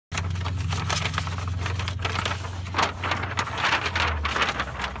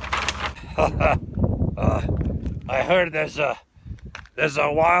I heard there's a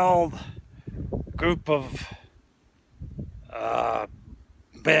wild group of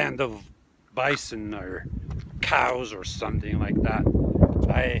band of bison or cows or something like that.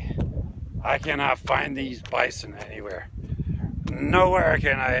 I cannot find these bison anywhere. Nowhere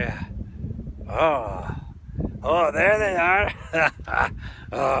can I. Oh, there they are.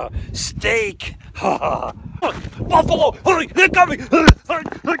 Steak. Buffalo! They're coming! They're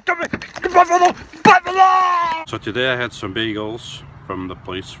coming! Buffalo! Buffalo! So today I had some bagels from the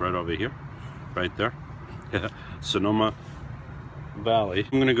place right over here. Right there. Sonoma Valley.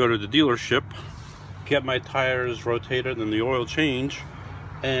 I'm gonna go to the dealership, get my tires rotated and the oil change,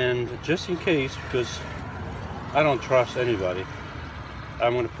 and just in case, because I don't trust anybody,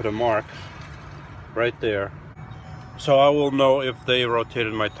 I'm gonna put a mark right there so I will know if they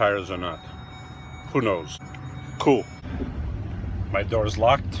rotated my tires or not. Who knows? Cool. My door's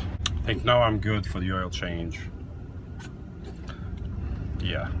locked. I think now I'm good for the oil change.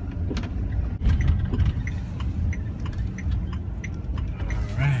 Yeah.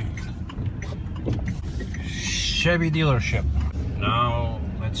 Chevy dealership. Now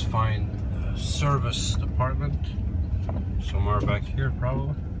let's find the service department. Somewhere back here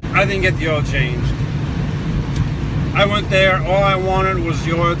probably. I didn't get the oil changed. I went there, all I wanted was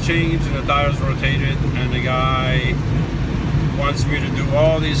the oil change and the tires rotated, and the guy wants me to do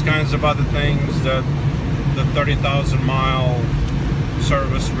all these kinds of other things that the 30,000 mile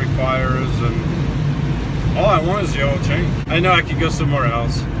service requires, and all I want is the oil change. I know I could go somewhere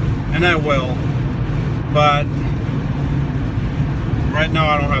else, and I will, but right now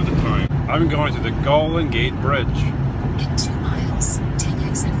I don't have the time. I'm going to the Golden Gate Bridge. In 2 miles, take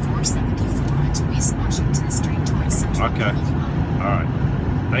exit 474 onto East Washington Street towards Central. Okay. Alright.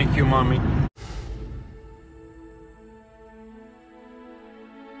 Thank you, Mommy.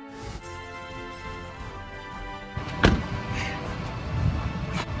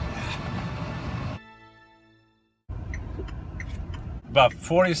 About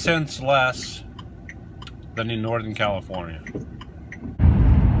 40 cents less than in Northern California.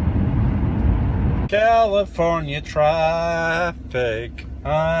 California traffic.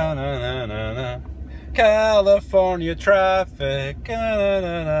 Ah, na, na, na, na. California traffic. Ah, na,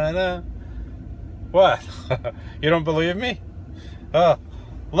 na, na, na. What? You don't believe me? Oh,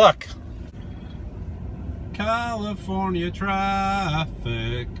 look. California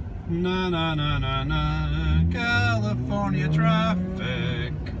traffic. Na na na na na. California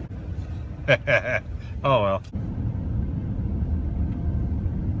traffic. Oh well.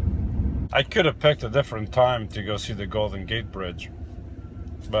 I could have picked a different time to go see the Golden Gate Bridge,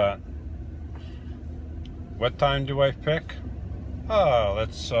 but what time do I pick? Oh,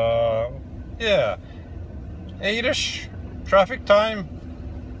 let's yeah, 8ish traffic time.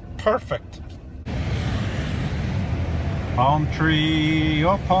 Perfect. Palm tree,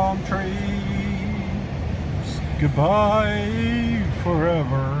 oh palm tree, goodbye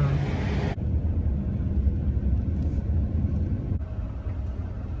forever.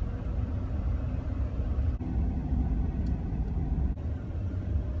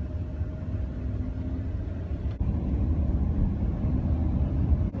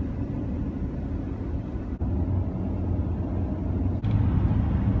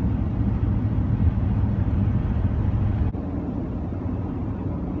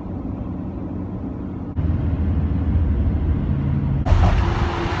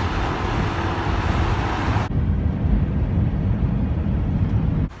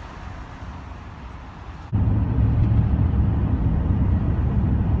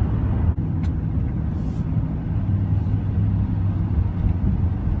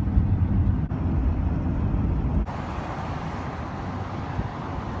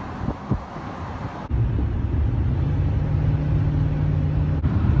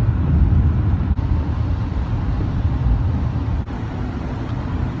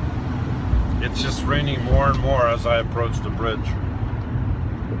 It's just raining more and more as I approach the bridge.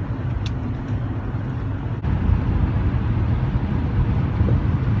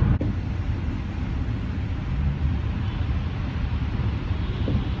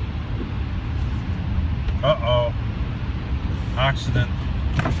 Uh-oh. Accident.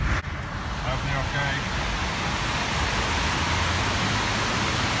 Everything okay?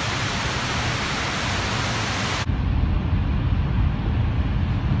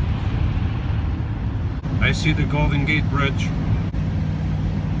 I see the Golden Gate Bridge.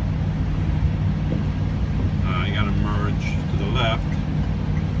 I gotta merge to the left.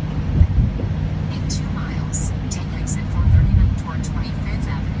 In 2 miles, take exit 439 toward 25th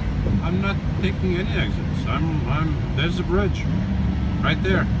Avenue. I'm not taking any exits. There's a bridge. Right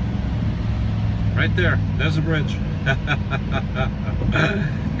there. Right there. There's a bridge.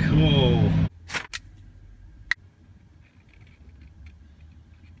 Cool.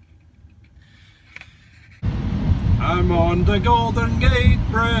 I'm on the Golden Gate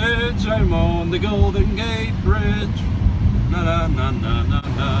Bridge. I'm on the Golden Gate Bridge. Na na na na na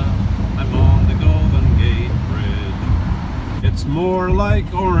na. I'm on the Golden Gate Bridge. It's more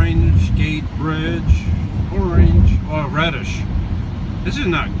like Orange Gate Bridge. Orange or reddish. This is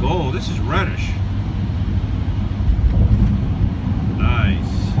not gold. This is reddish.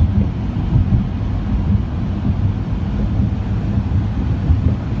 Nice.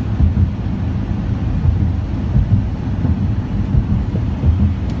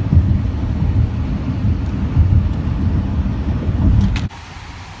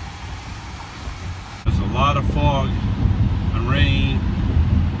 There's a lot of fog and rain,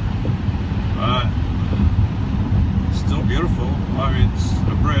 but it's still beautiful. I mean, it's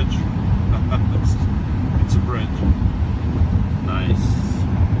a bridge. It's a bridge. Nice.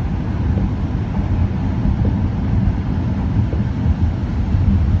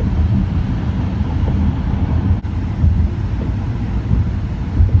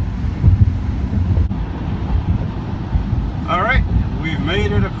 All right, we've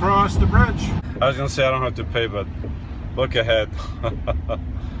made it across the bridge. I was gonna say I don't have to pay, but look ahead.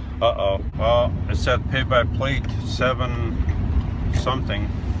 Uh-oh. Well, it said pay by plate 7 something.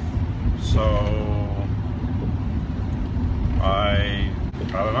 So I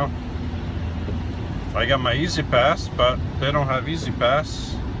don't know. I got my Easy Pass, but they don't have Easy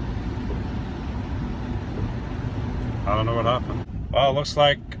Pass. I don't know what happened. Well, it looks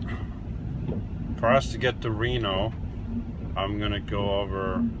like for us to get to Reno, I'm gonna go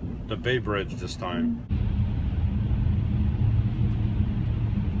over the Bay Bridge this time.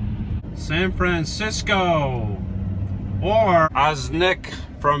 San Francisco! Or, as Nick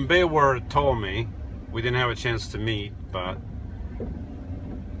from Westward told me, we didn't have a chance to meet, but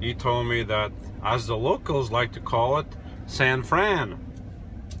he told me that, as the locals like to call it, San Fran.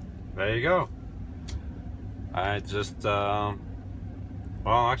 There you go. I just, well,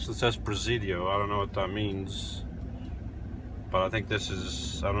 actually it says Presidio. I don't know what that means. But I think this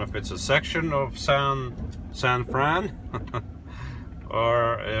is, I don't know if it's a section of San Fran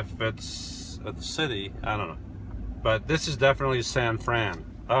or if it's a city. I don't know. But this is definitely San Fran.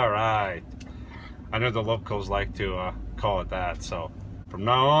 All right. I know the locals like to call it that. So from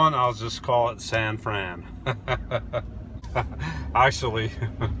now on, I'll just call it San Fran. Actually,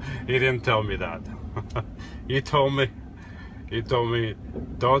 he didn't tell me that. He told me,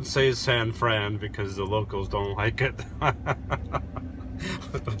 don't say San Fran because the locals don't like it.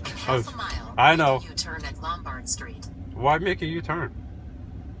 Half a mile, I know. make a U-turn at Lombard Street. Why make a U-turn?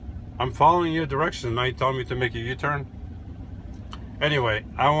 I'm following your direction. Now you tell me to make a U-turn. Anyway,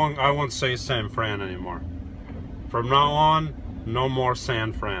 I won't say San Fran anymore. From now on, no more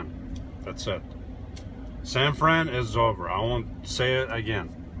San Fran. That's it. San Fran is over. I won't say it again.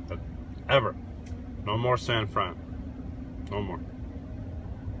 Ever. No more San Fran. No more.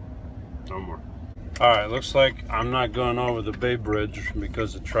 No more. Alright, looks like I'm not going over the Bay Bridge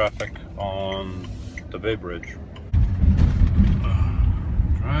because of traffic on the Bay Bridge.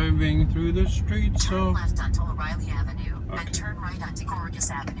 Driving through the streets Turn of... left onto O'Reilly Avenue Okay. and turn right onto Gorgas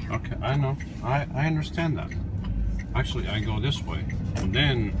Avenue. Okay, I know. I understand that. Actually, I go this way and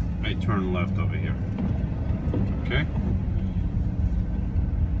then I turn left over here. Okay?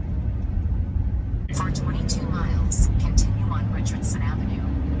 For 22 miles, continue on Richardson Avenue.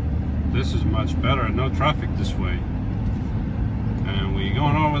 This is much better. No traffic this way. And we're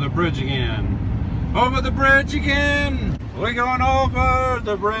going over the bridge again. Over the bridge again! We're going over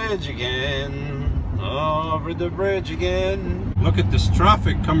the bridge again. Over the bridge again. Look at this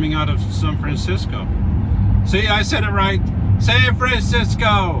traffic coming out of San Francisco. See, I said it right. San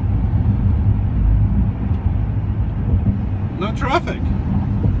Francisco! No traffic.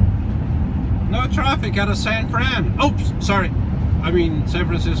 No traffic out of San Fran. Oops, sorry. I mean San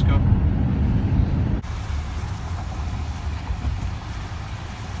Francisco.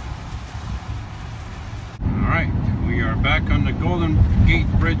 Alright, we are back on the Golden Gate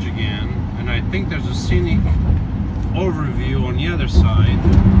Bridge again, and I think there's a scenic overview on the other side,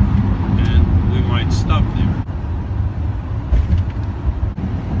 and we might stop there.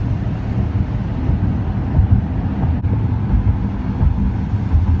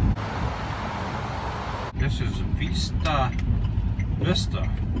 This is Vista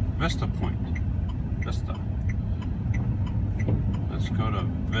Point. Vista. Let's go to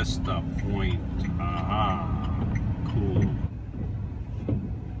Vista Point. Aha, cool.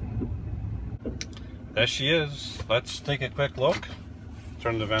 There she is. Let's take a quick look.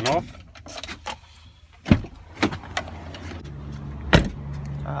 Turn the van off.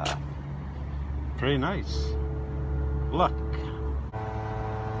 Pretty nice. Look.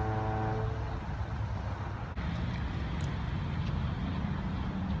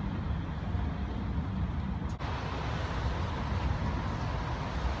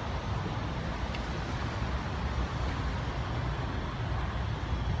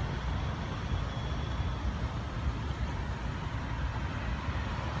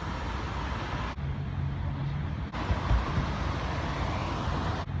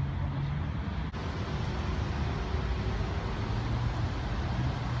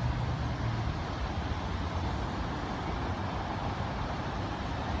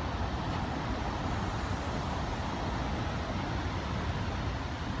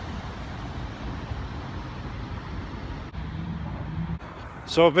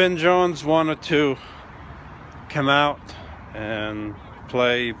 So Vin Jones wanted to come out and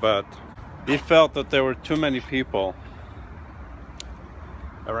play, but he felt that there were too many people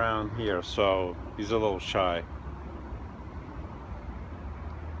around here, so he's a little shy.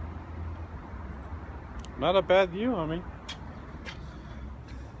 Not a bad view, I mean.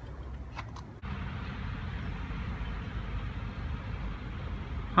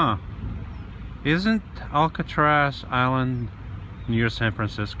 Huh. Isn't Alcatraz Island near San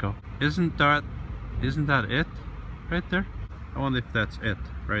Francisco? Isn't that it right there? I wonder if that's it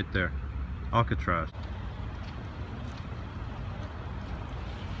right there. Alcatraz.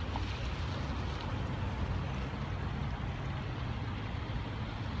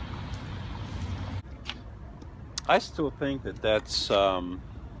 I still think that that's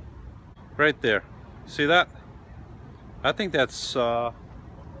right there. See that? I think that's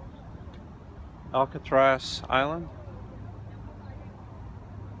Alcatraz Island.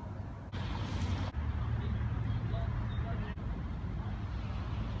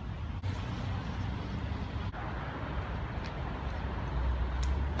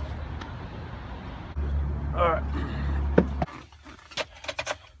 All right,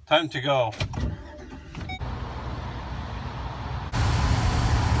 time to go.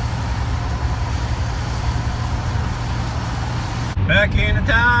 Back in the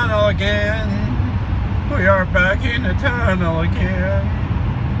tunnel again. We are back in the tunnel again.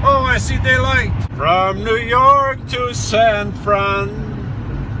 Oh, I see daylight. From New York to San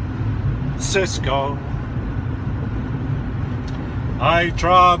Francisco, I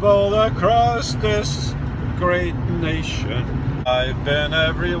traveled across this great nation. I've been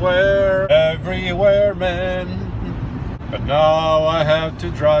everywhere, everywhere, man. But now I have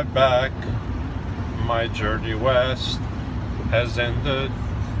to drive back. My journey west has ended.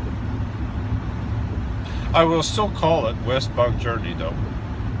 I will still call it westbound journey though,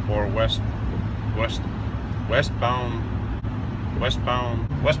 or westbound,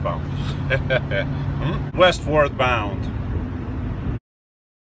 westward bound.